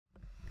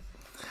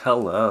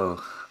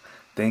Hello.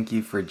 Thank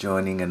you for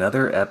joining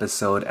another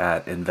episode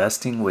at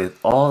Investing with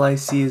All I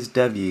See is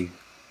W.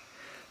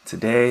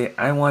 Today,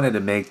 I wanted to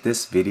make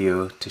this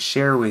video to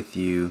share with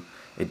you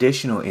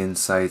additional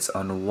insights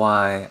on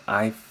why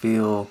I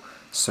feel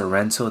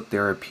Sorrento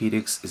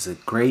Therapeutics is a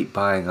great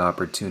buying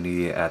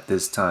opportunity at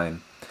this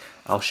time.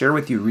 I'll share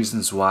with you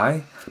reasons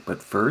why,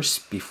 but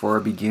first, before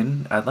I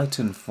begin, I'd like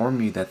to inform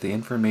you that the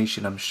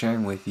information I'm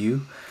sharing with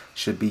you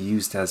should be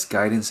used as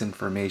guidance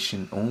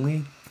information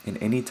only, and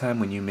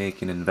anytime when you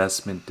make an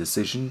investment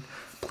decision,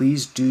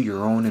 please do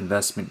your own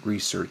investment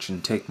research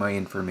and take my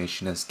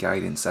information as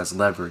guidance, as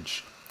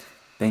leverage.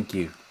 Thank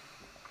you.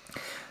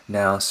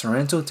 Now,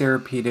 Sorrento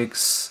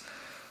Therapeutics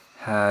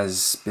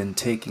has been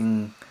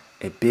taking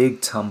a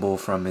big tumble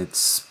from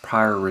its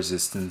prior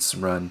resistance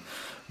run.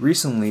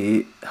 Recently,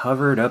 it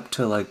hovered up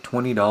to like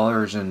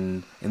 $20,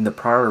 and in the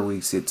prior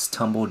weeks, it's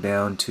tumbled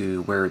down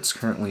to where it's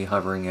currently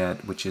hovering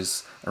at, which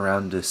is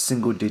around the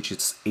single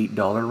digits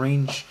 $8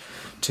 range.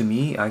 To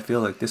me, I feel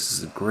like this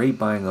is a great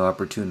buying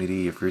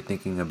opportunity if you're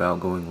thinking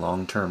about going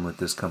long term with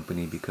this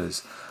company,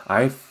 because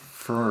I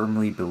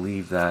firmly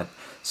believe that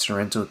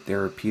Sorrento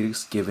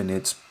Therapeutics, given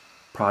its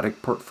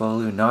product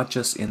portfolio, not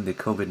just in the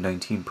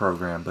COVID-19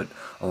 program, but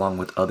along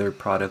with other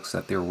products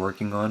that they're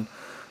working on,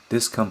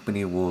 this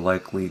company will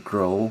likely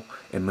grow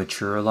and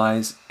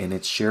materialize, and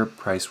its share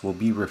price will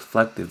be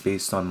reflective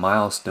based on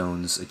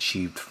milestones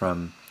achieved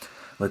from,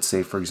 let's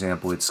say, for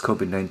example, its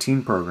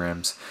COVID-19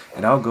 programs.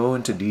 And I'll go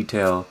into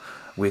detail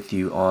with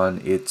you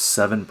on its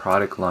 7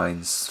 product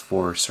lines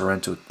for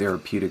Sorrento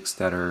Therapeutics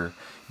that are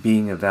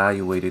being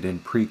evaluated in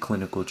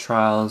preclinical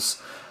trials,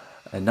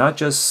 and not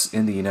just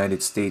in the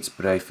United States,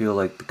 but I feel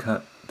like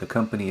the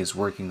company is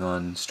working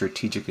on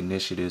strategic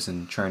initiatives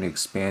and trying to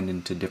expand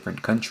into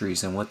different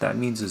countries, and what that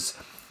means is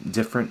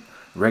different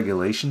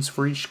regulations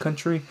for each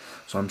country.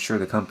 So I'm sure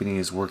the company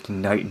is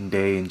working night and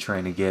day in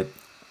trying to get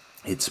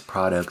its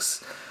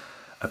products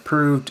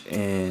approved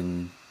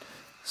and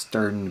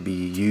starting to be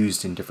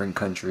used in different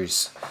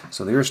countries.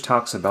 So there's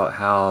talks about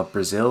how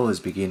Brazil is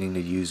beginning to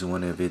use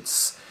one of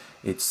its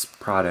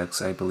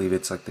products. I believe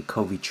it's like the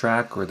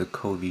Covi-track or the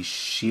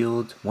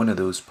Covi-shield, one of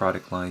those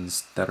product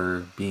lines that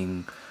are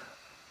being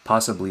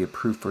possibly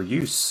approved for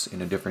use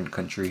in a different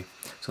country.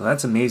 So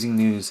that's amazing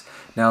news.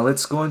 Now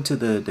let's go into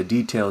the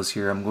details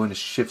here. I'm going to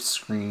shift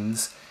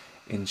screens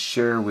and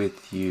share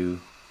with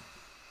you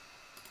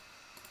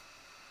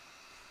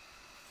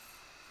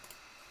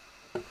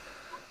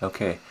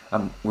Okay,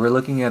 we're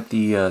looking at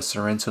the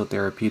Sorrento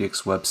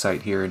Therapeutics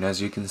website here, and as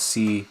you can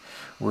see,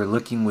 we're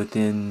looking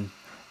within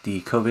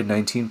the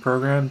COVID-19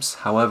 programs.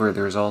 However,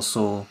 there's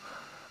also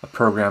a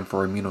program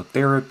for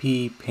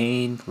immunotherapy,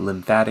 pain,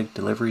 lymphatic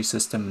delivery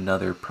system, and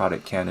other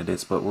product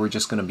candidates, but we're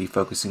just going to be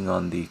focusing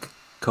on the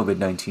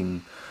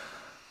COVID-19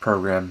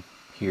 program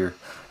here.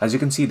 As you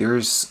can see,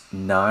 there's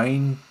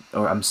 7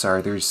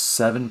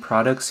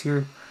 products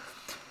here.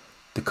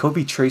 The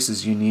Covi-trace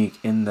is unique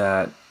in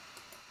that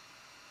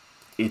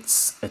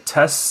it's a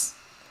test.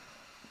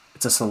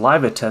 It's a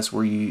saliva test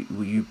where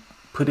you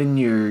put in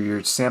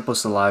your sample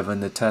saliva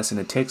in the test, and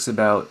it takes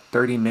about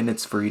 30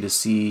 minutes for you to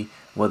see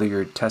whether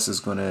your test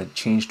is going to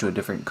change to a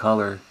different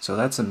color. So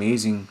that's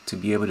amazing to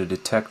be able to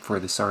detect for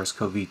the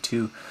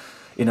SARS-CoV-2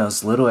 in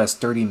as little as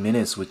 30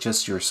 minutes with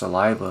just your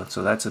saliva.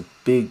 So that's a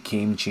big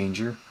game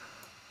changer.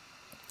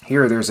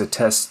 Here there's a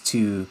test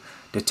to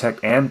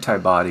detect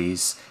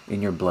antibodies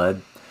in your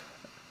blood.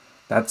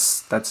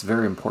 That's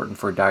very important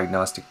for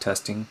diagnostic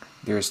testing.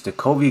 There's the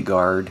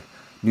Covi-Guard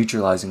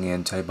neutralizing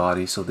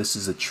antibody, so this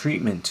is a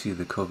treatment to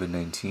the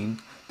COVID-19.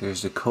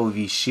 There's the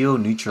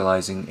Covi-shield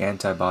neutralizing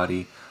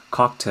antibody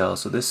cocktail,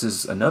 so this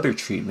is another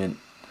treatment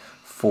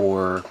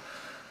for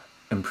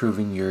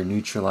improving your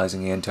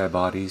neutralizing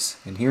antibodies.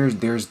 And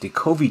there's the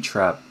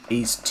Covi-trap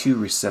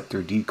ACE2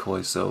 receptor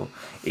decoy. So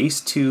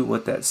ACE2,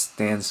 what that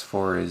stands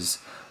for is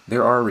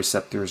there are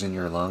receptors in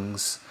your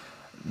lungs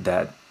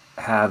that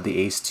have the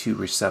ACE2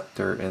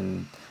 receptor,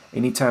 and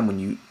anytime when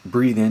you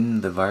breathe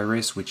in the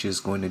virus, which is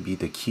going to be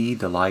the key,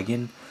 the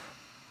ligand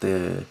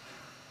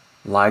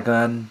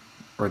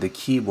or the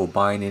key will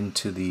bind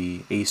into the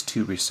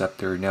ACE2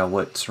 receptor. Now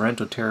what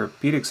Sorrento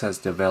Therapeutics has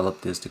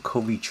developed is the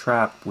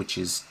Covi-trap, which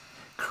is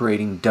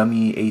creating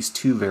dummy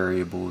ACE2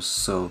 variables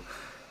so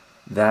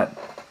that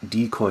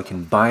decoy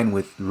can bind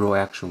with real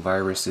actual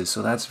viruses.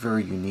 So that's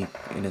very unique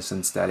in a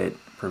sense that it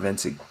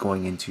prevents it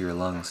going into your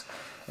lungs.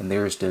 And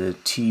there's the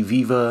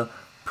T-Viva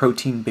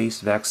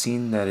protein-based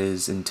vaccine that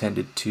is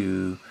intended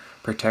to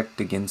protect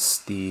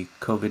against the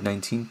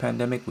COVID-19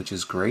 pandemic, which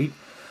is great.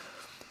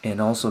 And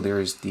also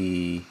there's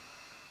the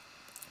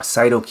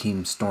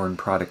Cytokine storm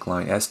product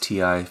line,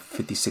 STI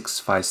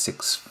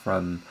 5656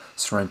 from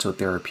Sorrento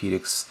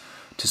Therapeutics,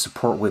 to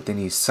support with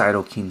any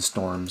cytokine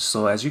storms.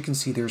 So as you can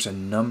see, there's a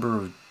number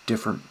of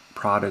different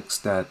products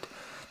that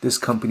this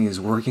company is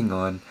working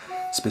on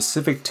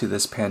specific to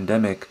this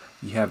pandemic.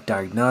 You have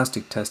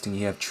diagnostic testing,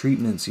 you have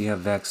treatments, you have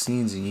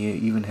vaccines, and you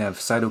even have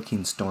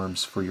cytokine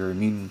storms for your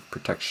immune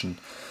protection.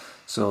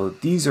 So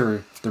these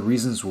are the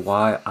reasons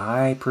why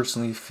I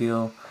personally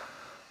feel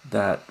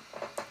that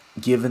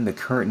given the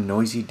current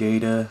noisy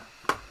data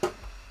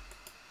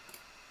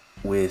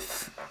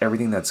with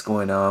everything that's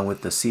going on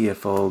with the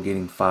CFO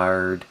getting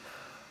fired,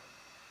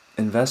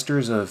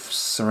 investors of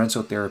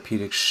Sorrento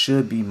Therapeutics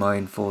should be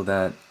mindful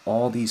that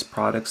all these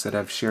products that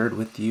I've shared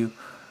with you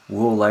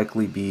will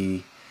likely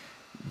be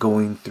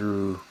going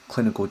through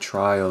clinical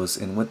trials.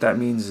 And what that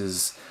means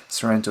is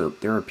Sorrento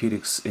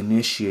Therapeutics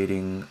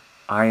initiating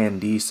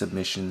IND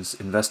submissions,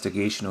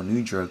 investigational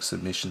new drug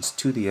submissions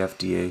to the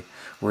FDA,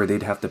 where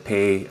they'd have to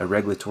pay a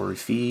regulatory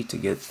fee to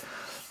get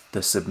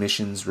the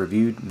submissions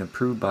reviewed and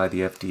approved by the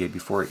FDA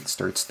before it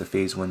starts the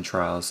phase 1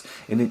 trials.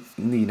 In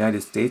the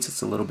United States,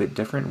 it's a little bit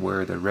different,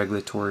 where the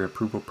regulatory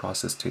approval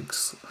process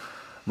takes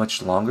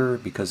much longer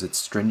because it's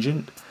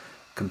stringent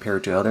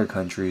compared to other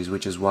countries,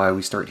 which is why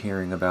we start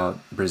hearing about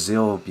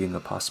Brazil being a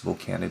possible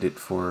candidate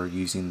for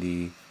using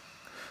the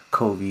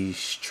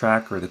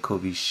Covi-track or the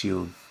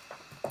Covi-shield.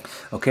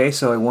 Okay,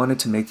 so I wanted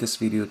to make this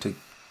video to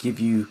give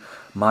you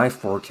my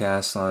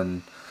forecast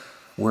on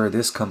where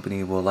this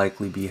company will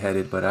likely be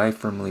headed, but I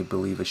firmly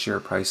believe a share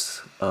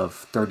price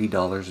of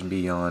 $30 and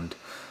beyond.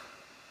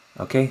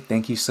 Okay,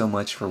 thank you so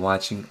much for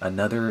watching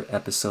another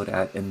episode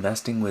at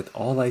Investing with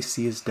All I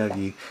See is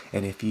W.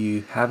 And if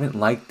you haven't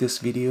liked this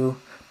video,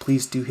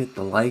 please do hit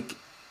the like.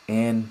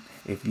 And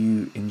if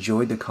you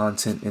enjoyed the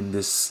content in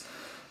this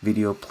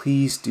video,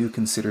 please do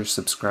consider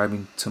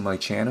subscribing to my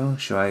channel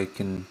so I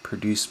can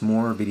produce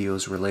more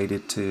videos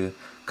related to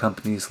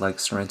companies like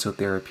Sorrento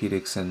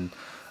Therapeutics. And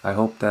I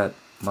hope that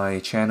my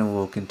channel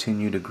will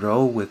continue to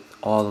grow with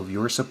all of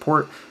your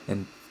support,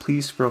 and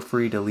please feel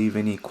free to leave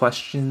any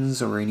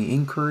questions or any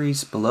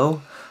inquiries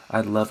below.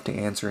 I'd love to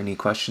answer any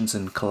questions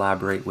and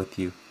collaborate with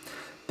you.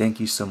 Thank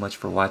you so much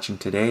for watching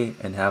today,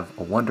 and have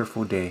a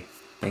wonderful day.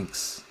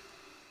 Thanks.